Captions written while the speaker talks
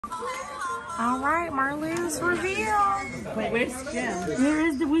All right, Marleah's reveal. Wait, where's Jim? Where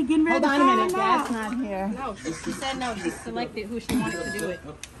is the we getting ready Hold to on a minute, find out? Dad's not here. No, she said no. She selected who she wanted to do it.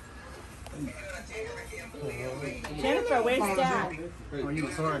 Jennifer, where's Dad?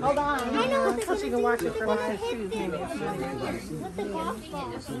 Hold on. I know what So she can watch it for What's her. her shoes? Maybe it's not in there.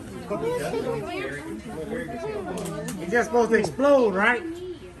 You're just supposed to explode, right?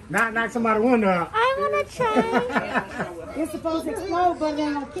 Not knock somebody's window out. I want to try. It's supposed to explode, but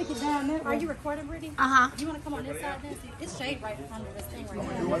then I'll kick it down that way. Are you recording, Brittany? Uh-huh. You want to come on this side then? It's shade right under this thing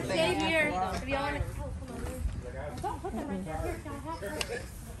right now. Stay here. If y'all want to... Don't put that right there. Here, y'all have to.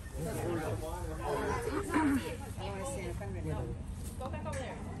 Go back over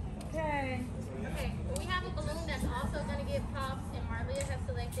there. Okay. Okay, we have a balloon that's also going to get popped, and Marleah has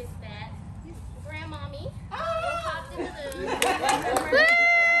selected that. Grandmommy will pop the balloon.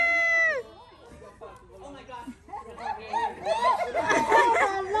 Oh my God.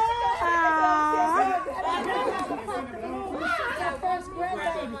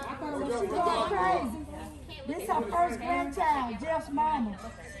 This is her first grandchild, Jeff's mama.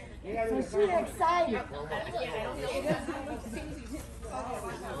 So she excited.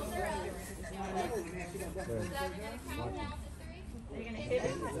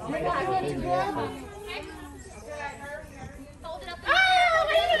 Hold it up.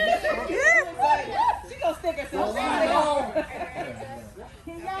 She gonna stick herself.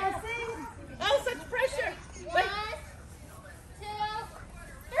 Can y'all see? Oh, such pressure. Wait. 1, 2,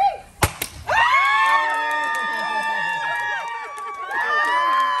 3.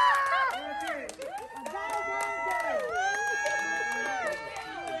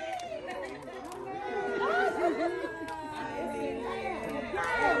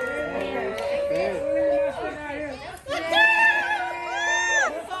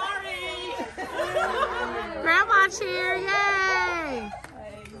 Grandma cheer, yay!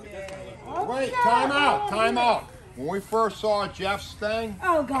 Wait, time out, time out. When we first saw Jeff's thing,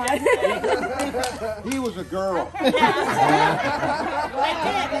 Oh, God. he was a girl. They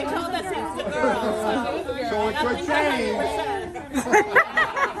told us it's the girl. So it could change.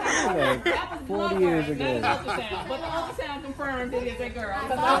 40 years ago. But the ultrasound confirmed it is a girl. I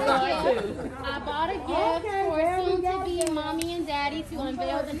bought a gift for soon to be mommy and daddy to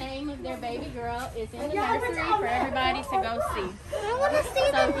unveil the name of their baby girl. It's in the nursery for everybody to go see. I want to see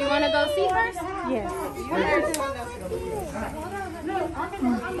So you want to go see first? Yes.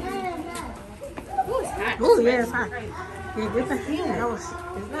 Oh, yeah, it's hot. Yeah, get the hand. That was...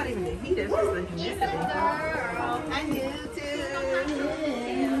 It's not even the heat, it's just the humidity. I knew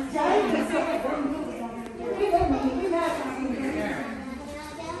We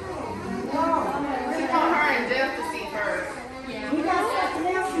want her and Jeff to see first. We got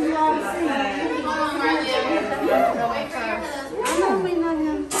something else for y'all to see. Hold on, Marleah. Wait first. I know we know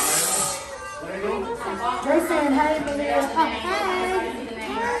him. They saying, hey, Malia. Hey.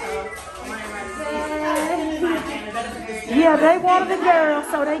 Yeah, they wanted a girl,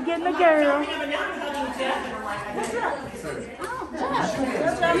 so they getting a girl.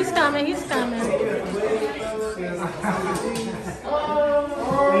 He's coming, he's coming.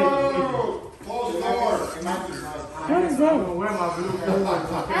 Close the door. What is that?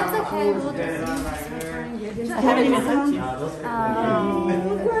 That's okay. We'll just I haven't even hugged you.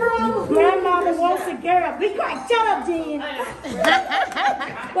 Grandmama wants a girl. Be quiet. Shut up, Jen.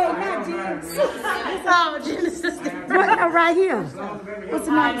 Wait, not Jen. Oh, Genesis. Right here. What's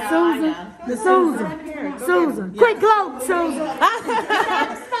the name? Susan. Susan. Susan. Quick cloak, Susan.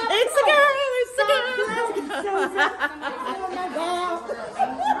 It's a girl, it's a girl.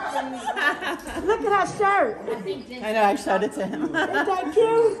 Look at her shirt. I know, I showed it to him. Isn't that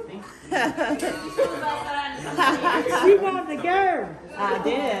cute? She wanted a girl. I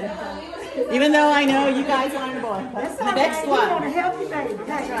did. Even though I know you guys wanted a boy. That's the next We want to one. help you, baby.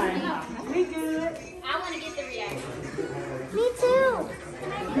 Hey, we good. I want to get the reaction. Me too.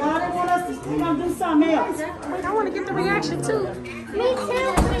 Y'all don't want us to come on do something else. I want to get the reaction too. Me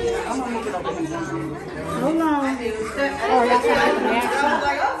too, please. Hold on. Oh, y'all trying to get the reaction?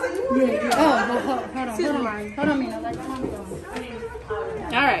 Yeah. Oh, hold on, Mina. Let mommy go.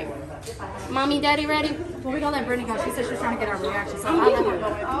 All right. Mommy, daddy ready? Well, we gonna let Brittany go. She said she was trying to get our reaction, so I'll let her go.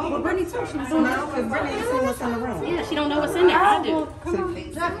 Well, Brittany too. She was doing it because Brittany ain't seen what's in the room. Yeah, she don't know what's in there. I do. So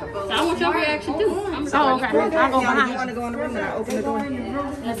I want your reaction too. Oh, okay. I'll go behind you. Want to go in the room and I open the door?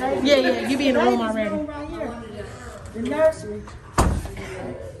 Yeah, you be in the room already. Right here. The nursery.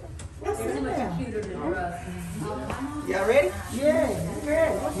 What's in there? Y'all ready? Yeah, you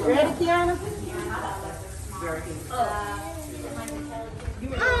ready. You ready, Kiana?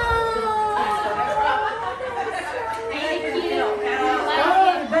 Thank you.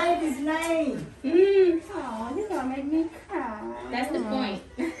 Oh, baby.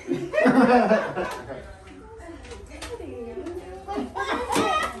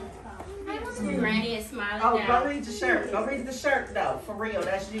 Granny is smiling Oh, down. go read the shirt. Go read the shirt, though. For real,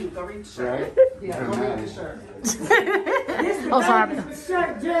 that's you. Go read the shirt. Right? Yeah, go read the shirt. Oh, sorry.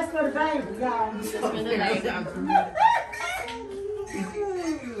 Shirt just for the baby, y'all.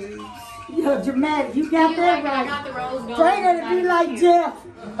 Yo, dramatic, you got You that like it? I right. got the rose gold. Pray that it be like Jeff.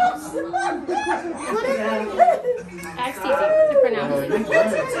 Ask Titi to pronounce it.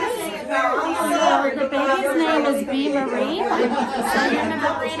 The baby's name is B. Marie. So you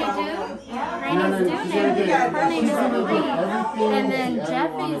remember Granny Doo? Granny's due name. Her name is Marie. And then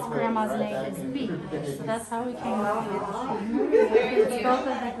Jeffy's grandma's name is B. So that's how we came up with it. It's both of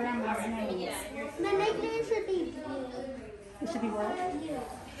the grandma's names. My nickname should be It should be what?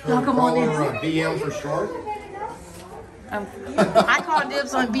 Y'all come on in. BM for short. I call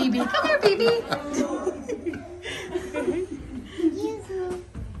dibs on BB. Come here, BB.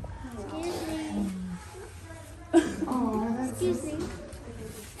 Excuse me.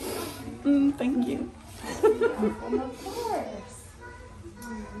 Thank you.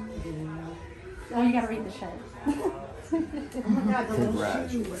 Oh, you gotta read the shirt.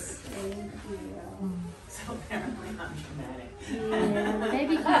 Congratulations. So apparently I'm dramatic. Yeah, the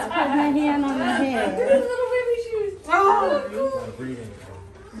baby keeps putting her hand on her head.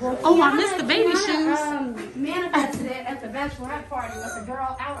 Oh, I missed the baby shoes. Manifested it at the bachelorette party with a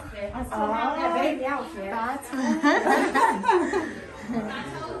girl outfit. I still have that baby outfit.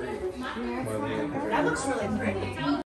 That looks really pretty.